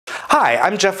Hi,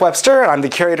 I'm Jeff Webster, and I'm the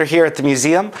curator here at the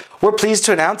museum. We're pleased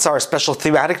to announce our special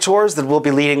thematic tours that we'll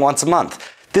be leading once a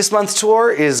month. This month's tour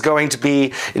is going to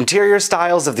be Interior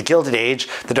Styles of the Gilded Age,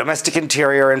 the Domestic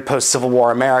Interior in Post-Civil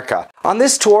War America. On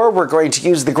this tour, we're going to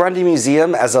use the Grundy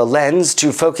Museum as a lens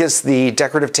to focus the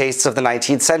decorative tastes of the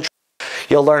 19th century.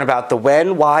 You'll learn about the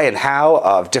when, why, and how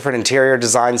of different interior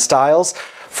design styles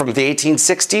from the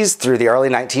 1860s through the early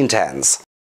 1910s.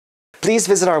 Please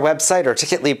visit our website or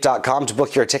ticketleap.com to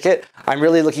book your ticket. I'm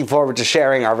really looking forward to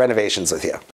sharing our renovations with you.